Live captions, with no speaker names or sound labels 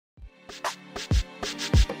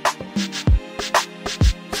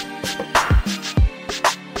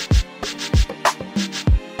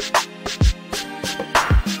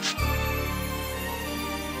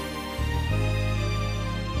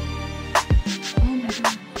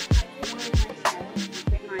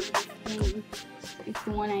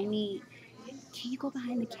the one I need. Can you go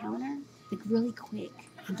behind the counter, like really quick,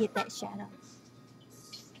 and get that shadow?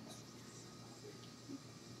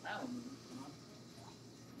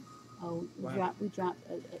 Oh, we dropped.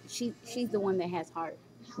 She's the one that has heart.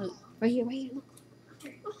 Look, right here, look.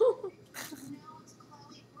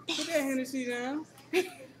 Put that Hennessy down.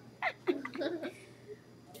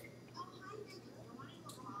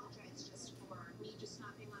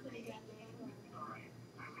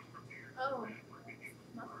 Oh.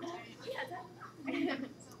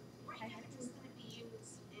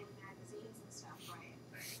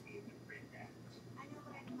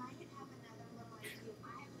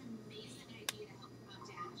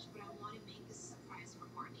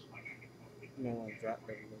 You don't want to drop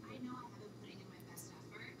that a little bit.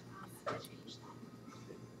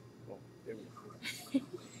 Oh, there we go.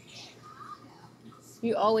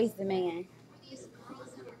 You're always the man.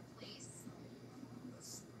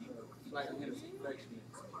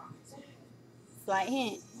 Slight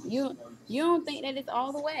hint. You don't think that it's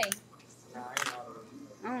all the way?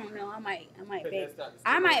 I don't know. I might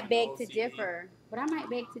beg to differ. But I might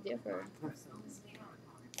beg to differ.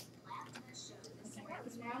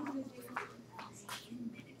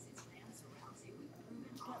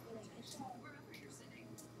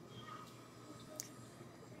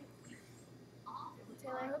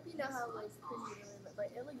 Taylor, I hope you know how like pretty it really looks.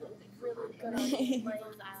 Like it looks really good on you. Like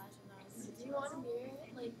those eyelashes. Do you want to mirror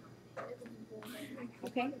it? Like it would be good.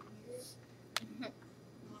 Okay.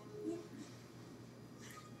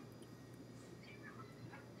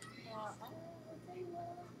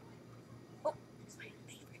 Oh.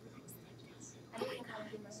 I don't know how to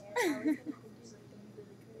do my hair. I was gonna do like the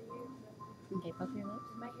really curly. Okay, puff your lips.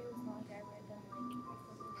 My hair was long. I would have done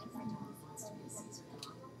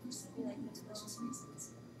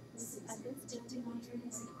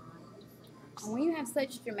When you have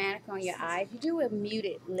such dramatic on your eyes, you do a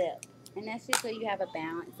muted lip. And that's just so you have a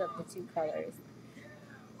balance of the two colors.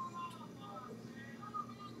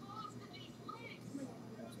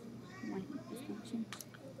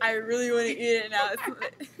 I really want to eat it now.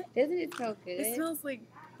 Doesn't it smell good? It smells like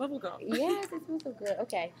bubblegum. Yes, it smells so good.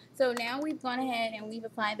 Okay, so now we've gone ahead and we've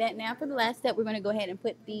applied that. Now for the last step, we're going to go ahead and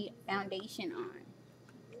put the foundation on.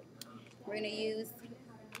 We're going to use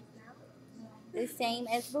the same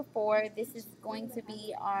as before. This is going to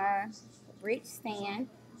be our bridge stand.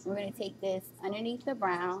 We're going to take this underneath the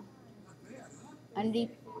brow,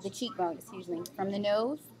 underneath the cheekbone, excuse me, from the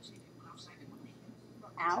nose,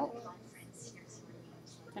 out,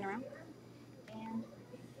 turn around, and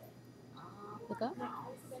look up.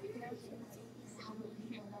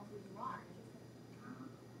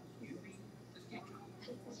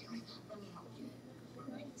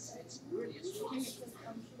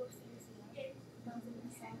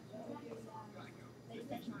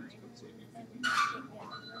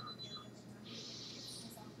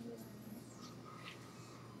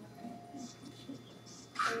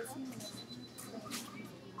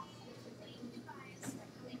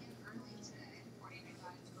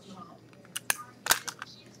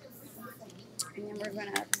 And then we're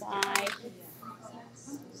going to apply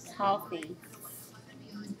toffee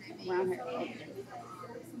around her edges.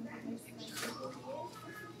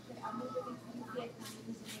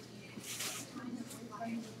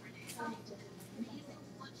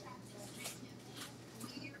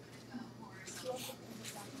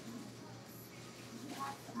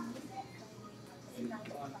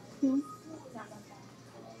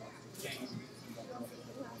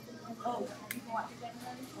 Oh,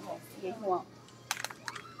 yeah, you won't.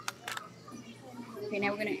 Okay,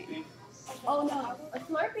 now we're gonna. Oh no, a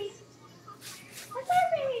Slurpee! A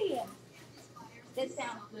Slurpee! That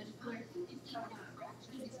sounds good.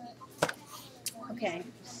 Okay.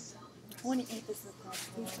 I want to eat this with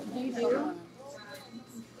coffee. You do?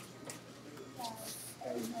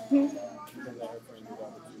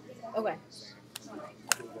 Okay.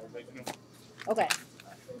 Okay.